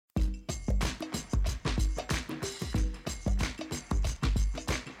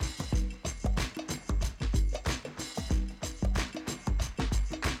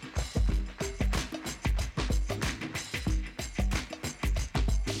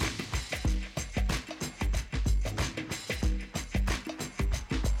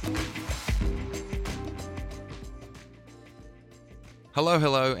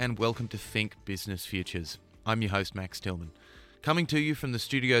Hello, and welcome to Think Business Futures. I'm your host, Max Tillman, coming to you from the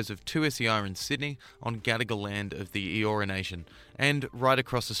studios of 2SER in Sydney on Gadigal land of the Eora Nation and right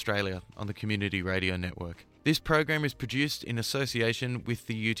across Australia on the Community Radio Network. This program is produced in association with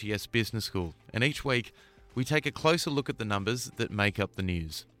the UTS Business School, and each week we take a closer look at the numbers that make up the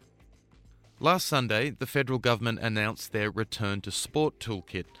news. Last Sunday, the federal government announced their Return to Sport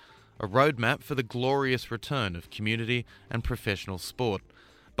Toolkit, a roadmap for the glorious return of community and professional sport.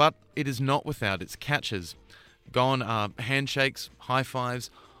 But it is not without its catches. Gone are handshakes, high fives,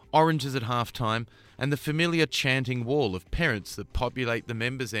 oranges at halftime, and the familiar chanting wall of parents that populate the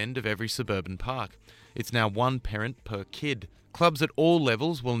members' end of every suburban park. It's now one parent per kid. Clubs at all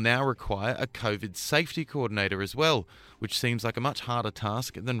levels will now require a COVID safety coordinator as well, which seems like a much harder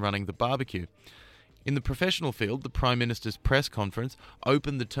task than running the barbecue. In the professional field, the Prime Minister's press conference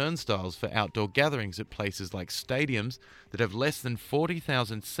opened the turnstiles for outdoor gatherings at places like stadiums that have less than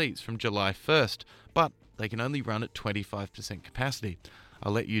 40,000 seats from July 1st, but they can only run at 25% capacity.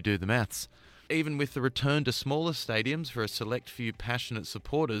 I'll let you do the maths. Even with the return to smaller stadiums for a select few passionate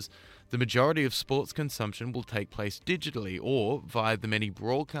supporters, the majority of sports consumption will take place digitally or via the many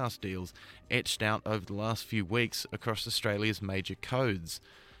broadcast deals etched out over the last few weeks across Australia's major codes.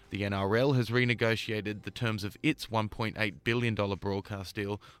 The NRL has renegotiated the terms of its $1.8 billion broadcast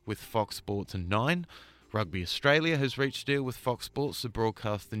deal with Fox Sports and Nine. Rugby Australia has reached a deal with Fox Sports to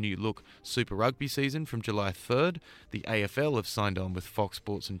broadcast the new look Super Rugby season from July 3rd. The AFL have signed on with Fox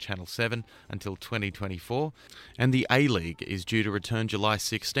Sports and Channel 7 until 2024. And the A-League is due to return July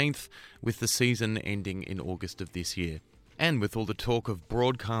 16th, with the season ending in August of this year. And with all the talk of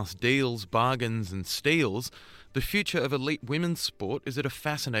broadcast deals, bargains and steals, the future of elite women's sport is at a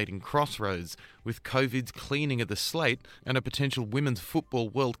fascinating crossroads, with COVID's cleaning of the slate and a potential Women's Football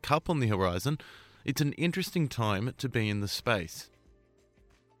World Cup on the horizon. It's an interesting time to be in the space.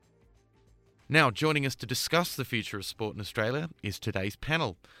 Now, joining us to discuss the future of sport in Australia is today's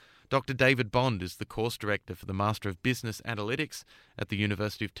panel. Dr. David Bond is the Course Director for the Master of Business Analytics at the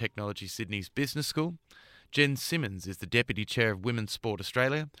University of Technology Sydney's Business School. Jen Simmons is the Deputy Chair of Women's Sport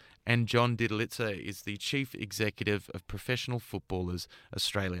Australia, and John Didalitza is the Chief Executive of Professional Footballers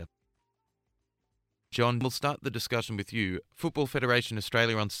Australia. John, we'll start the discussion with you. Football Federation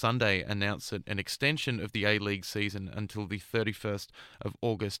Australia on Sunday announced that an extension of the A-League season until the 31st of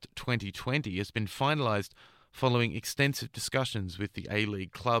August 2020 has been finalised following extensive discussions with the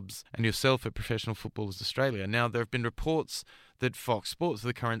A-League clubs and yourself at Professional Footballers Australia. Now, there have been reports that Fox Sports,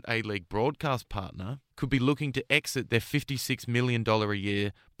 the current A-League broadcast partner, could be looking to exit their $56 million a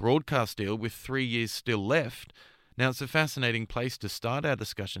year broadcast deal with 3 years still left. Now, it's a fascinating place to start our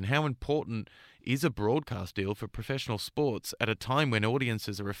discussion. How important is a broadcast deal for professional sports at a time when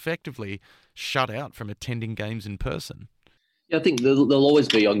audiences are effectively shut out from attending games in person? Yeah, I think there'll always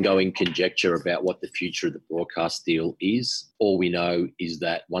be ongoing conjecture about what the future of the broadcast deal is. All we know is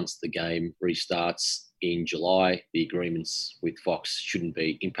that once the game restarts in July, the agreements with Fox shouldn't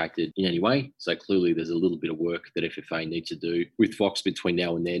be impacted in any way. So clearly there's a little bit of work that FFA need to do with Fox between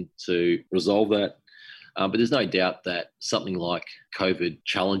now and then to resolve that. But there's no doubt that something like COVID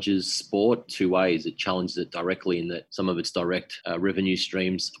challenges sport two ways. It challenges it directly in that some of its direct revenue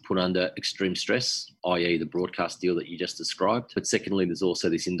streams are put under extreme stress, i.e. the broadcast deal that you just described. But secondly, there's also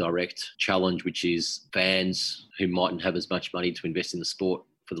this indirect challenge, which is fans who mightn't have as much money to invest in the sport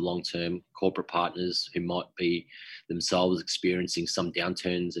for the long term, corporate partners who might be themselves experiencing some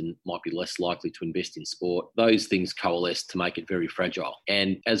downturns and might be less likely to invest in sport. Those things coalesce to make it very fragile.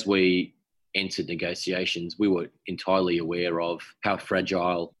 And as we entered negotiations, we were entirely aware of how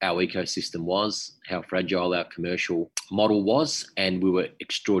fragile our ecosystem was, how fragile our commercial model was, and we were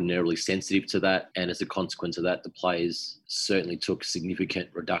extraordinarily sensitive to that. And as a consequence of that, the players certainly took significant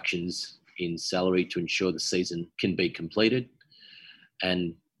reductions in salary to ensure the season can be completed.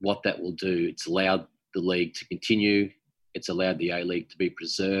 And what that will do, it's allowed the league to continue, it's allowed the A-League to be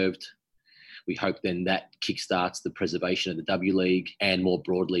preserved. We hope then that kickstarts the preservation of the W League and more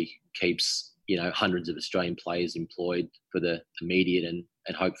broadly keeps, hundreds of Australian players employed for the immediate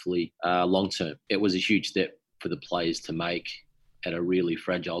and hopefully long term. It was a huge step for the players to make at a really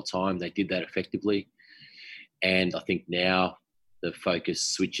fragile time. They did that effectively. And I think now the focus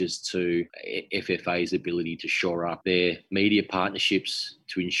switches to FFA's ability to shore up their media partnerships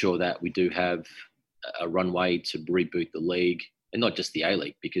to ensure that we do have a runway to reboot the league. And not just the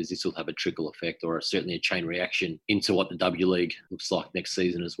A-League, because this will have a trickle effect or certainly a chain reaction into what the W League looks like next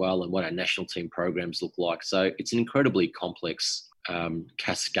season as well and what our national team programs look like. So it's an incredibly complex,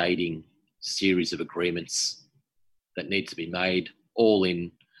 cascading series of agreements that need to be made, all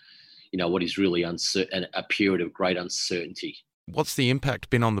in what is really a period of great uncertainty What's the impact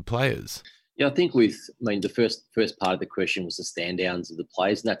been on the players? Yeah, I think the first part of the question was the stand downs of the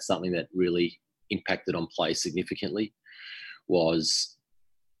players, and that's something that really impacted on play significantly. Was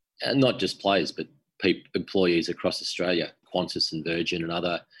not just players, but employees across Australia, Qantas and Virgin and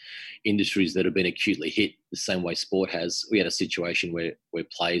other industries that have been acutely hit the same way sport has. We had a situation where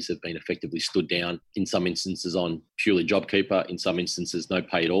players have been effectively stood down, in some instances on purely JobKeeper, in some instances no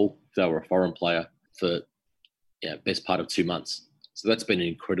pay at all if they were a foreign player for best part of 2 months. So that's been an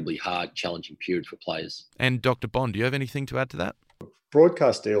incredibly hard, challenging period for players. And Dr. Bond, do you have anything to add to that?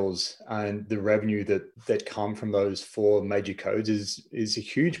 Broadcast deals and the revenue that come from those 4 major codes is a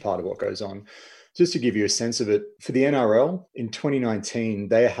huge part of what goes on. Just to give you a sense of it, for the NRL in 2019,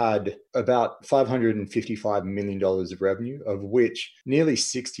 they had about $555 million of revenue, of which nearly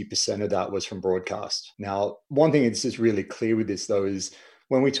 60% of that was from broadcast. Now, one thing that's just really clear with this, though, is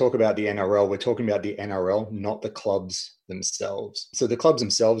when we talk about the NRL, we're talking about the NRL, not the clubs themselves. So the clubs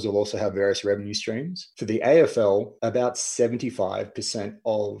themselves will also have various revenue streams. For the AFL, about 75%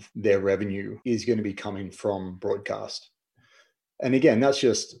 of their revenue is going to be coming from broadcast. And again, that's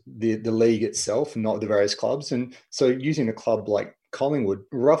just the league itself, not the various clubs. And so using a club like Collingwood,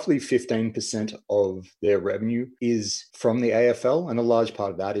 roughly 15% of their revenue is from the AFL, and a large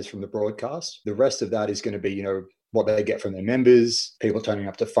part of that is from the broadcast. The rest of that is going to be, what they get from their members, people turning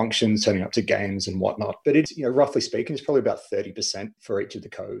up to functions, turning up to games and whatnot. But it's, roughly speaking, it's probably about 30% for each of the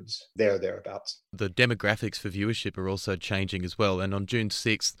codes, there or thereabouts. The demographics for viewership are also changing as well. And on June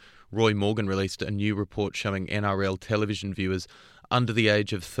 6th, Roy Morgan released a new report showing NRL television viewers under the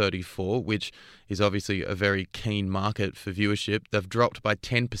age of 34, which is obviously a very keen market for viewership. They've dropped by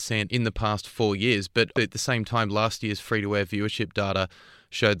 10% in the past 4 years, but at the same time, last year's free-to-air viewership data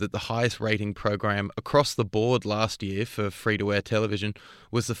showed that the highest rating program across the board last year for free-to-air television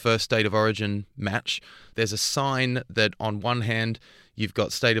was the first State of Origin match. There's a sign that on one hand, you've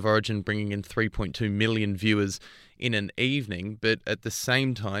got State of Origin bringing in 3.2 million viewers in an evening, but at the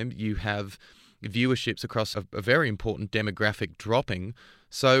same time, you have viewerships across a very important demographic dropping.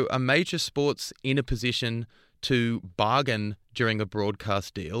 So are major sports in a position to bargain during a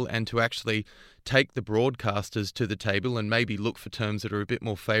broadcast deal and to actually take the broadcasters to the table and maybe look for terms that are a bit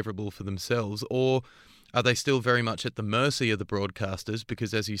more favourable for themselves? Or are they still very much at the mercy of the broadcasters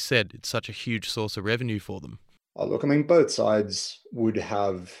because, as you said, it's such a huge source of revenue for them? Oh, look, both sides would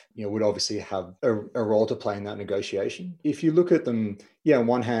obviously have a role to play in that negotiation. If you look at them, on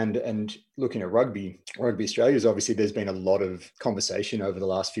one hand, and looking at Rugby Australia's, obviously there's been a lot of conversation over the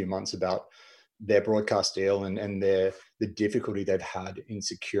last few months about their broadcast deal and the difficulty they've had in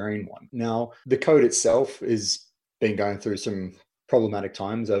securing one. Now, the code itself has been going through some problematic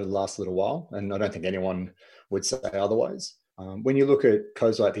times over the last little while, and I don't think anyone would say otherwise. When you look at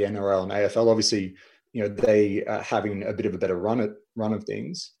codes like the NRL and AFL, obviously, they are having a bit of a better run of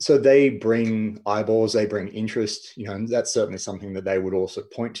things. So they bring eyeballs, they bring interest, and that's certainly something that they would also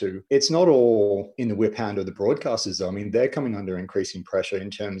point to. It's not all in the whip hand of the broadcasters, though. They're coming under increasing pressure in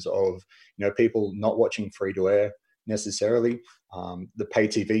terms of, people not watching free to air necessarily, the pay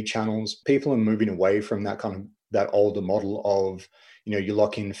TV channels. People are moving away from that older model of, you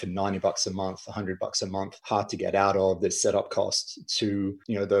lock in for $90 a month, $100 a month, hard to get out of, the setup costs, to,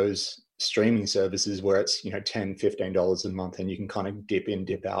 those streaming services where it's, $10, $15 a month and you can kind of dip in,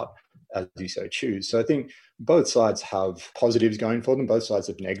 dip out as you so choose. So I think both sides have positives going for them, both sides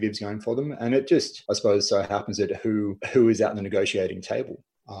have negatives going for them. And it just, I suppose, so happens that who is at the negotiating table.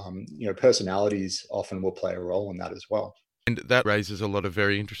 Personalities often will play a role in that as well. And that raises a lot of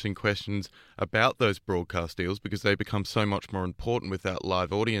very interesting questions about those broadcast deals because they become so much more important without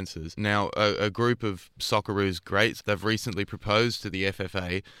live audiences. Now, a group of Socceroos greats, they've recently proposed to the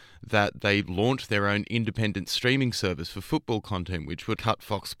FFA that they launch their own independent streaming service for football content, which would cut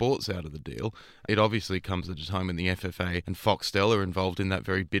Fox Sports out of the deal. It obviously comes at a time when the FFA and Foxtel are involved in that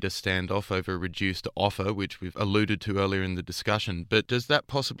very bitter standoff over a reduced offer, which we've alluded to earlier in the discussion. But does that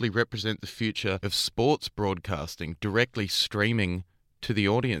possibly represent the future of sports broadcasting, directly streaming to the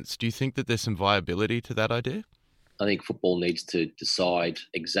audience? Do you think that there's some viability to that idea? I think football needs to decide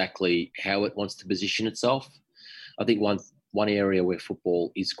exactly how it wants to position itself. I think one area where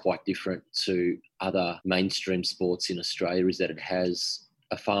football is quite different to other mainstream sports in Australia is that it has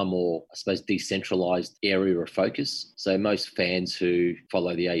a far more, I suppose, decentralised area of focus. So most fans who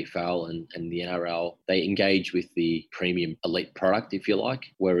follow the AFL and the NRL, they engage with the premium elite product, if you like,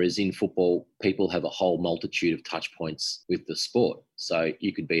 whereas in football, people have a whole multitude of touch points with the sport. So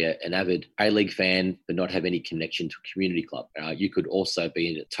you could be an avid A-League fan but not have any connection to a community club. You could also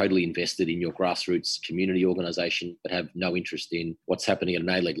be totally invested in your grassroots community organisation but have no interest in what's happening at an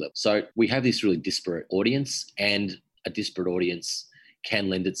A-League level. So we have this really disparate audience, and a disparate audience can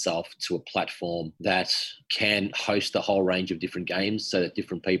lend itself to a platform that can host a whole range of different games so that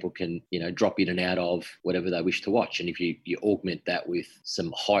different people can, drop in and out of whatever they wish to watch. And if you augment that with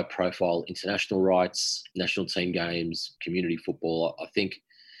some high profile international rights, national team games, community football, I think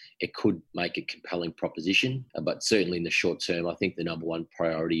it could make a compelling proposition. But certainly in the short term, I think the number one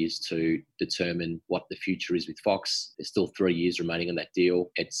priority is to determine what the future is with Fox. There's still 3 years remaining on that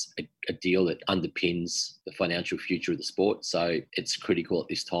deal. It's a deal that underpins the financial future of the sport. So it's critical at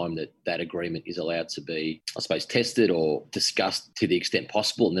this time that that agreement is allowed to be, I suppose, tested or discussed to the extent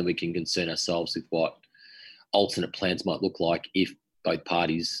possible. And then we can concern ourselves with what alternate plans might look like if both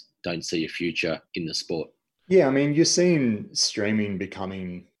parties don't see a future in the sport. Yeah, I mean, you're seeing streaming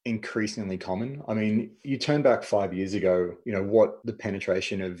becoming increasingly common. I mean, you turn back 5 years ago, what the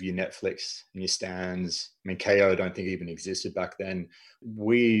penetration of your Netflix and your Stans, I mean, KO I don't think even existed back then.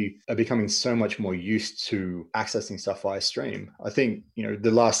 We are becoming so much more used to accessing stuff via stream. I think,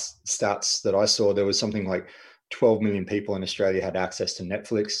 the last stats that I saw, there was something like 12 million people in Australia had access to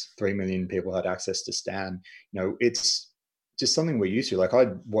Netflix, 3 million people had access to Stan. It's just something we're used to. Like, I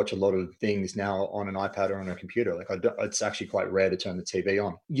watch a lot of things now on an iPad or on a computer. Like, it's actually quite rare to turn the TV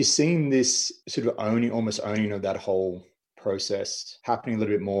on. You're seeing this sort of almost owning of that whole process happening a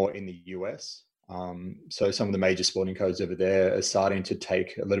little bit more in the US. So some of the major sporting codes over there are starting to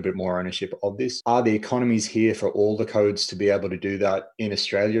take a little bit more ownership of this. Are the economies here for all the codes to be able to do that in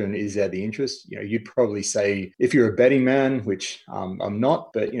Australia? And is there the interest? You'd probably say if you're a betting man, which I'm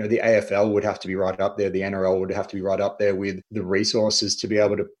not, but the AFL would have to be right up there. The NRL would have to be right up there with the resources to be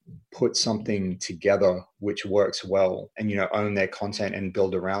able to put something together which works well and, own their content and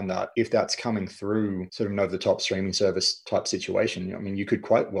build around that. If that's coming through sort of an over-the-top streaming service type situation, I mean, you could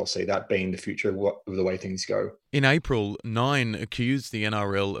quite well see that being the future of the way things go. In April, Nine accused the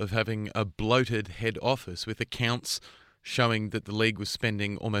NRL of having a bloated head office with accounts showing that the league was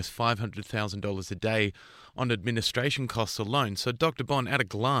spending almost $500,000 a day on administration costs alone. So, Dr. Bond, at a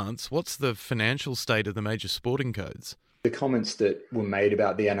glance, what's the financial state of the major sporting codes? The comments that were made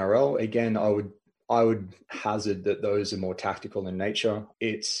about the NRL, again, I would hazard that those are more tactical in nature.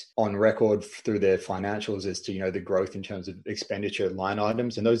 It's on record through their financials as to, the growth in terms of expenditure line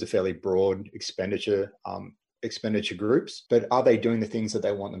items. And those are fairly broad expenditure groups. But are they doing the things that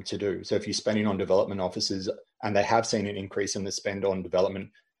they want them to do? So if you're spending on development offices and they have seen an increase in the spend on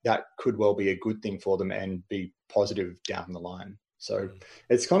development, that could well be a good thing for them and be positive down the line. So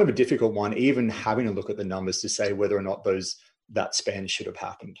it's kind of a difficult one, even having a look at the numbers to say whether or not that spend should have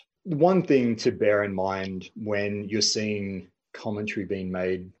happened. One thing to bear in mind when you're seeing commentary being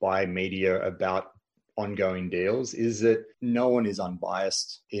made by media about ongoing deals is that no one is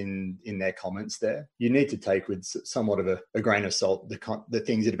unbiased in their comments there. You need to take with somewhat of a grain of salt the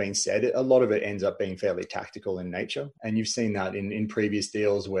things that have been said. A lot of it ends up being fairly tactical in nature. And you've seen that in previous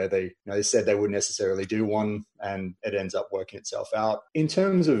deals where they said they wouldn't necessarily do one and it ends up working itself out. In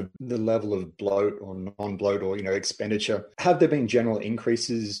terms of the level of bloat or non-bloat or, expenditure, have there been general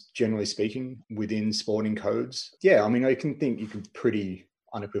increases, generally speaking, within sporting codes? Yeah, I mean, you can pretty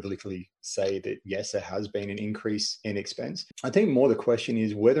unequivocally say that yes, there has been an increase in expense. I think more the question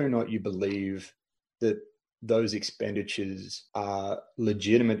is whether or not you believe that those expenditures are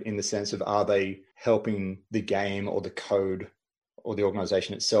legitimate in the sense of, are they helping the game or the code or the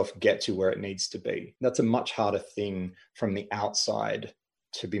organization itself get to where it needs to be? That's a much harder thing from the outside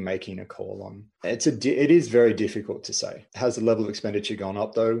to be making a call on. It is very difficult to say. Has the level of expenditure gone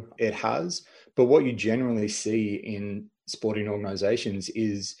up though? It has. But what you generally see in sporting organizations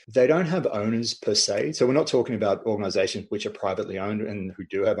is they don't have owners per se. So we're not talking about organizations which are privately owned and who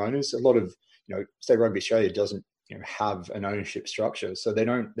do have owners. A lot of, say Rugby Australia doesn't have an ownership structure. So they're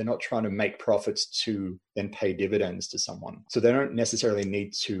not trying to make profits to then pay dividends to someone. So they don't necessarily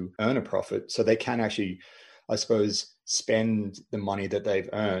need to earn a profit. So they can actually, I suppose, spend the money that they've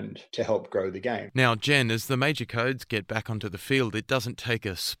earned to help grow the game. Now, Jen, as the major codes get back onto the field, it doesn't take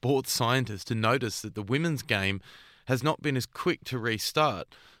a sports scientist to notice that the women's game has not been as quick to restart.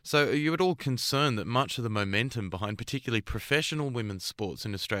 So are you at all concerned that much of the momentum behind particularly professional women's sports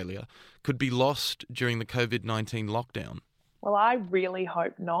in Australia could be lost during the COVID-19 lockdown? Well, I really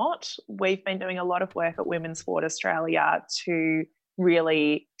hope not. We've been doing a lot of work at Women's Sport Australia to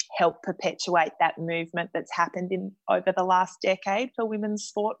really help perpetuate that movement that's happened over the last decade for women's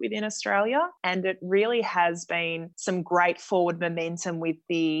sport within Australia. And it really has been some great forward momentum with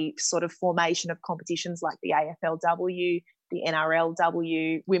the sort of formation of competitions like the AFLW the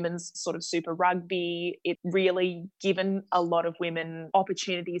NRLW, women's sort of Super Rugby. It really given a lot of women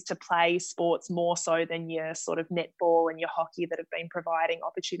opportunities to play sports more so than your sort of netball and your hockey that have been providing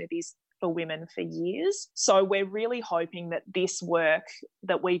opportunities for women for years. So we're really hoping that this work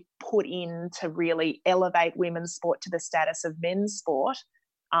that we put in to really elevate women's sport to the status of men's sport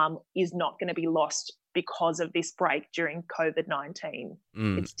is not going to be lost because of this break during COVID-19.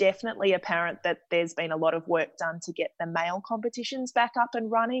 It's definitely apparent that there's been a lot of work done to get the male competitions back up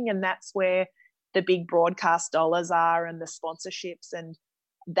and running, and that's where the big broadcast dollars are and the sponsorships, and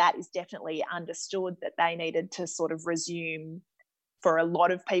that is definitely understood that they needed to sort of resume for a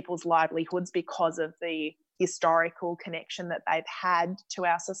lot of people's livelihoods because of the historical connection that they've had to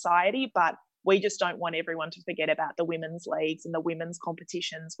our society. But we just don't want everyone to forget about the women's leagues and the women's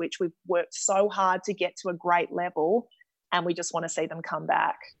competitions, which we've worked so hard to get to a great level, and we just want to see them come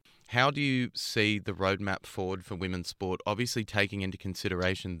back. How do you see the roadmap forward for women's sport, obviously taking into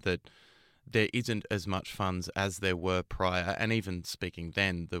consideration that there isn't as much funds as there were prior, and even speaking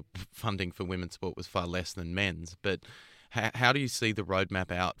then, the funding for women's sport was far less than men's, but how do you see the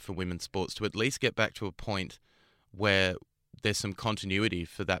roadmap out for women's sports to at least get back to a point where there's some continuity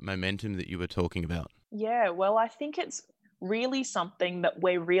for that momentum that you were talking about? Yeah, well, I think it's really something that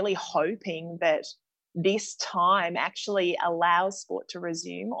we're really hoping that this time actually allows sport to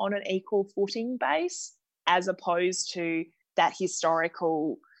resume on an equal footing base, as opposed to that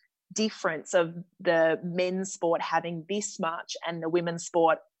historical difference of the men's sport having this much and the women's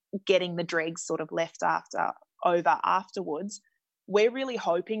sport getting the dregs sort of left over afterwards. We're really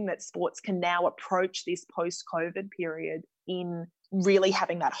hoping that sports can now approach this post-COVID period in really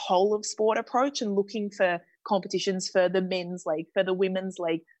having that whole of sport approach and looking for competitions for the men's league, for the women's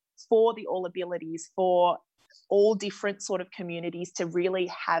league, for the all abilities, for all different sort of communities to really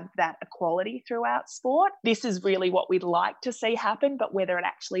have that equality throughout sport. This is really what we'd like to see happen, but whether it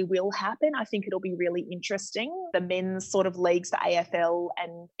actually will happen, I think it'll be really interesting. The men's sort of leagues for AFL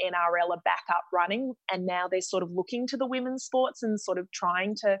and NRL are back up running, and now they're sort of looking to the women's sports and sort of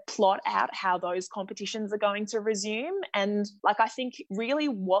trying to plot out how those competitions are going to resume. And I think really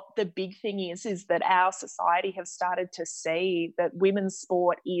what the big thing is that our society have started to see that women's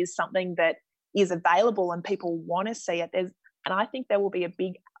sport is something that is available and people want to see it. And I think there will be a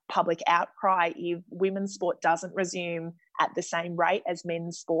big public outcry if women's sport doesn't resume at the same rate as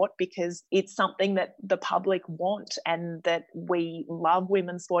men's sport, because it's something that the public want and that we love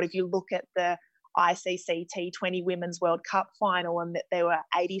women's sport. If you look at the ICC T20 Women's World Cup final and that there were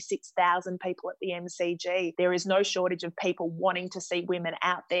 86,000 people at the MCG, there is no shortage of people wanting to see women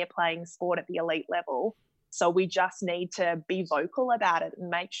out there playing sport at the elite level. So we just need to be vocal about it and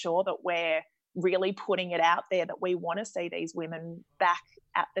make sure that we're really putting it out there that we want to see these women back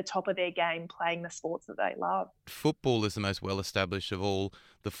at the top of their game playing the sports that they love. Football is the most well-established of all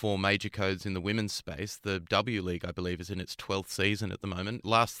the four major codes in the women's space. The W League, I believe, is in its 12th season at the moment.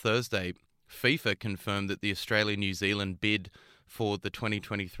 Last Thursday, FIFA confirmed that the Australia-New Zealand bid for the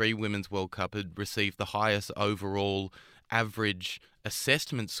 2023 Women's World Cup had received the highest overall average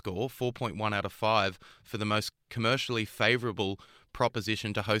assessment score, 4.1 out of 5, for the most commercially favourable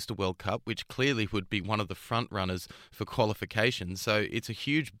proposition to host a World Cup, which clearly would be one of the front runners for qualification. So it's a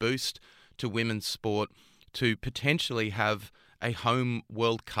huge boost to women's sport to potentially have a home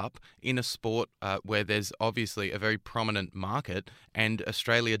World Cup in a sport where there's obviously a very prominent market and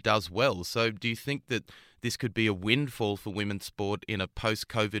Australia does well. So do you think that this could be a windfall for women's sport in a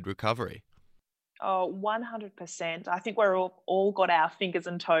post-COVID recovery? Oh, 100%. I think we're all got our fingers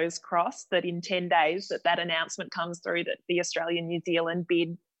and toes crossed that in 10 days that announcement comes through that the Australia-New Zealand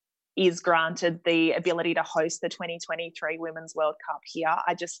bid is granted the ability to host the 2023 Women's World Cup here.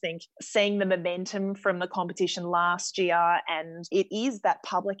 I just think seeing the momentum from the competition last year, and it is that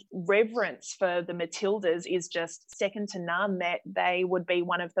public reverence for the Matildas is just second to none, that they would be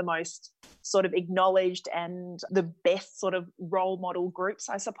one of the most sort of acknowledged and the best sort of role model groups,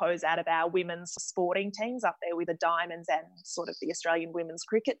 I suppose, out of our women's sporting teams, up there with the Diamonds and sort of the Australian women's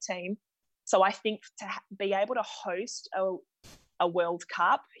cricket team. So I think to be able to host a World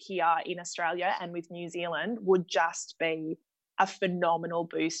Cup here in Australia and with New Zealand would just be a phenomenal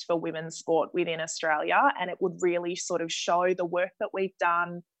boost for women's sport within Australia, and it would really sort of show the work that we've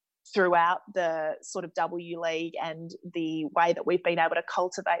done throughout the sort of W League and the way that we've been able to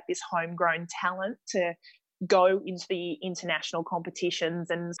cultivate this homegrown talent to go into the international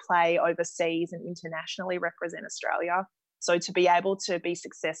competitions and play overseas and internationally represent Australia. So to be able to be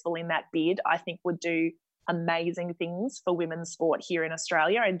successful in that bid, I think would do amazing things for women's sport here in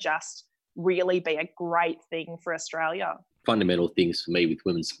Australia and just really be a great thing for Australia. Fundamental things for me with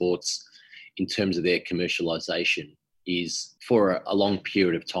women's sports in terms of their commercialisation is for a long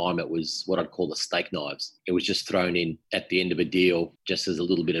period of time, it was what I'd call the steak knives. It was just thrown in at the end of a deal just as a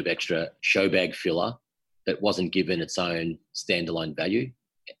little bit of extra show bag filler that wasn't given its own standalone value.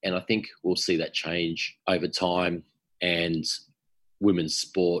 And I think we'll see that change over time, and women's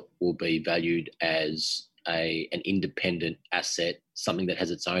sport will be valued as an independent asset, something that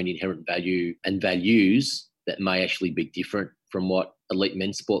has its own inherent value and values that may actually be different from what elite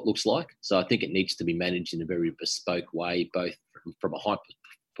men's sport looks like. So I think it needs to be managed in a very bespoke way, both from a high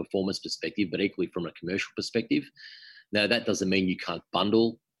performance perspective, but equally from a commercial perspective. Now, that doesn't mean you can't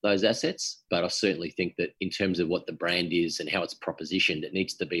bundle those assets, but I certainly think that in terms of what the brand is and how it's propositioned, it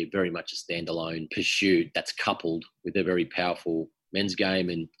needs to be very much a standalone pursuit that's coupled with a very powerful men's game.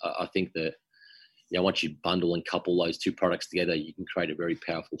 And I think that once you bundle and couple those two products together, you can create a very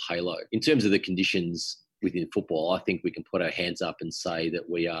powerful halo. In terms of the conditions within football, I think we can put our hands up and say that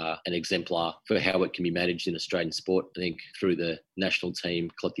we are an exemplar for how it can be managed in Australian sport. I think through the national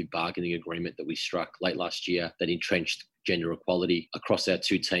team collective bargaining agreement that we struck late last year that entrenched gender equality across our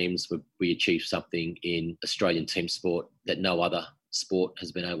two teams, we achieved something in Australian team sport that no other sport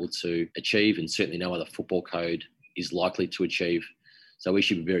has been able to achieve, and certainly no other football code is likely to achieve. So we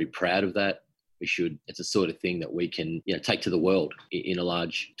should be very proud of that. It's a sort of thing that we can, take to the world to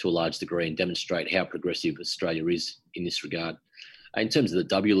a large degree and demonstrate how progressive Australia is in this regard. In terms of the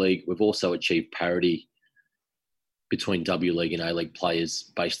W League, we've also achieved parity between W League and A League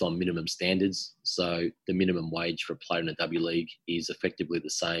players based on minimum standards. So the minimum wage for a player in the W League is effectively the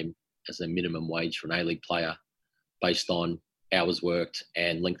same as a minimum wage for an A League player based on hours worked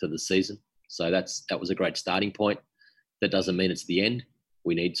and length of the season. So that was a great starting point. That doesn't mean it's the end.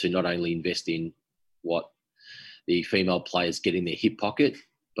 We need to not only invest in what the female players get in their hip pocket,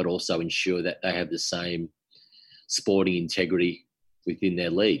 but also ensure that they have the same sporting integrity within their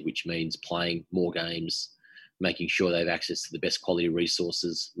league, which means playing more games, making sure they have access to the best quality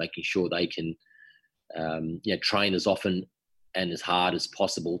resources, making sure they can train as often and as hard as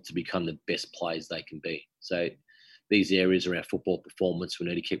possible to become the best players they can be. So these areas around football performance we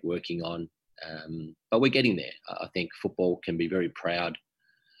need to keep working on. But we're getting there. I think football can be very proud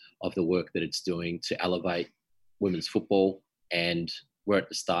of the work that it's doing to elevate women's football, and we're at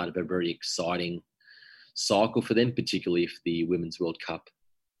the start of a very exciting cycle for them, particularly if the Women's World Cup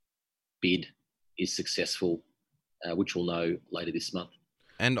bid is successful, which we'll know later this month.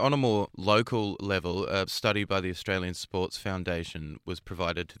 And on a more local level, a study by the Australian Sports Foundation was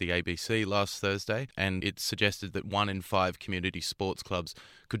provided to the ABC last Thursday, and it suggested that 1 in 5 community sports clubs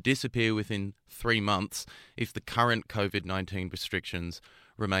could disappear within 3 months if the current COVID-19 restrictions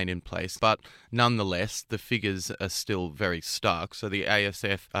remain in place. But nonetheless, the figures are still very stark. So the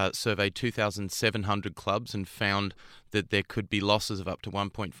ASF surveyed 2,700 clubs and found that there could be losses of up to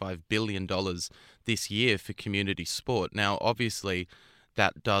 $1.5 billion this year for community sport. Now, obviously,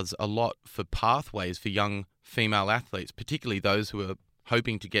 that does a lot for pathways for young female athletes, particularly those who are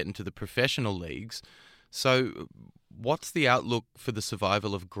hoping to get into the professional leagues. So what's the outlook for the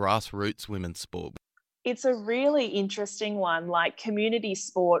survival of grassroots women's sport? It's a really interesting one. Like, community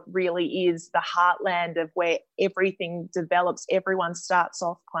sport really is the heartland of where everything develops. Everyone starts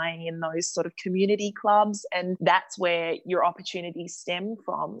off playing in those sort of community clubs, and that's where your opportunities stem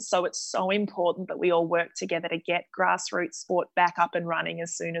from. So it's so important that we all work together to get grassroots sport back up and running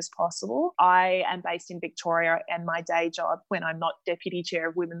as soon as possible. I am based in Victoria, and my day job, when I'm not Deputy Chair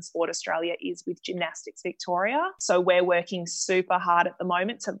of Women's Sport Australia, is with Gymnastics Victoria. So we're working super hard at the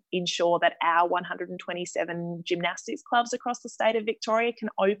moment to ensure that our 127 gymnastics clubs across the state of Victoria can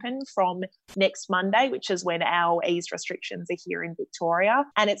open from next Monday, which is when our eased restrictions are here in Victoria.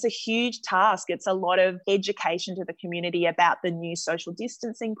 And it's a huge task. It's a lot of education to the community about the new social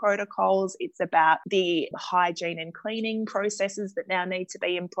distancing protocols. It's about the hygiene and cleaning processes that now need to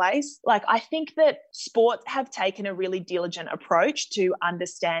be in place. Like, I think that sports have taken a really diligent approach to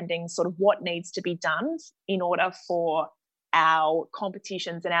understanding sort of what needs to be done in order for our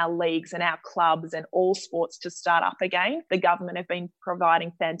competitions and our leagues and our clubs and all sports to start up again. The government have been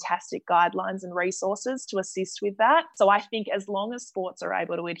providing fantastic guidelines and resources to assist with that. So I think as long as sports are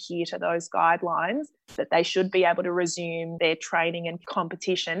able to adhere to those guidelines, that they should be able to resume their training and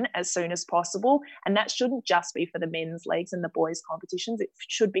competition as soon as possible. And that shouldn't just be for the men's leagues and the boys' competitions. It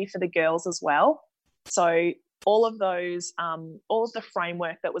should be for the girls as well. So all of the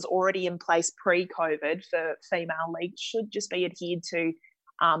framework that was already in place pre-COVID for female leagues should just be adhered to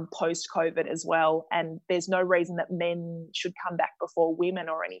post-COVID as well. And there's no reason that men should come back before women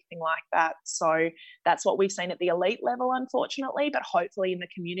or anything like that. So that's what we've seen at the elite level, unfortunately. But hopefully in the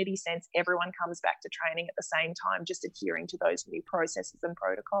community sense, everyone comes back to training at the same time, just adhering to those new processes and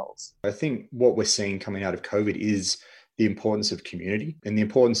protocols. I think what we're seeing coming out of COVID is the importance of community and the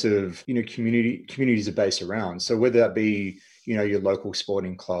importance of, communities are based around. So whether that be, your local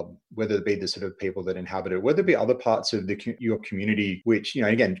sporting club, whether it be the sort of people that inhabit it, whether it be other parts of your community, which,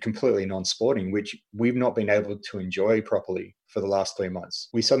 again, completely non-sporting, which we've not been able to enjoy properly for the last 3 months.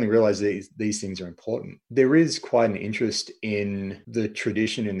 We suddenly realize these things are important. There is quite an interest in the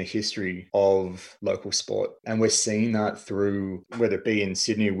tradition and the history of local sport. And we're seeing that through, whether it be in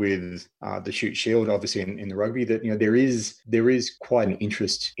Sydney with the Shute Shield, obviously in the rugby, that, there is quite an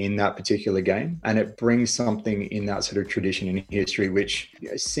interest in that particular game. And it brings something in that sort of tradition and history, which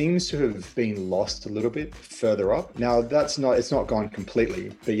seems to have been lost a little bit further up. Now, it's not gone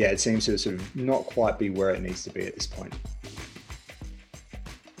completely, but yeah, it seems to sort of not quite be where it needs to be at this point.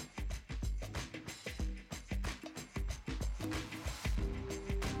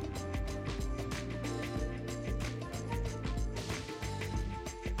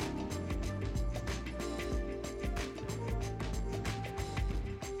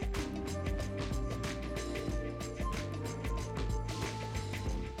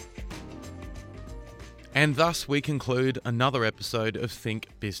 And thus we conclude another episode of Think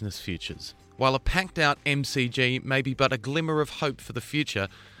Business Futures. While a packed-out MCG may be but a glimmer of hope for the future,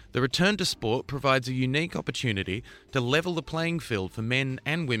 the return to sport provides a unique opportunity to level the playing field for men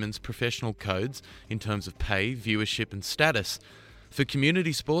and women's professional codes in terms of pay, viewership and status. For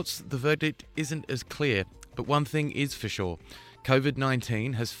community sports, the verdict isn't as clear, but one thing is for sure.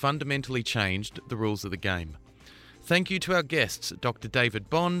 COVID-19 has fundamentally changed the rules of the game. Thank you to our guests, Dr. David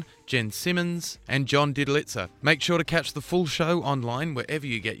Bond, Jen Simmons, and John Didlitzer. Make sure to catch the full show online wherever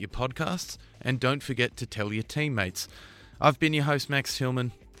you get your podcasts, and don't forget to tell your teammates. I've been your host, Max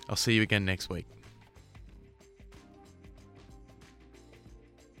Tillman. I'll see you again next week.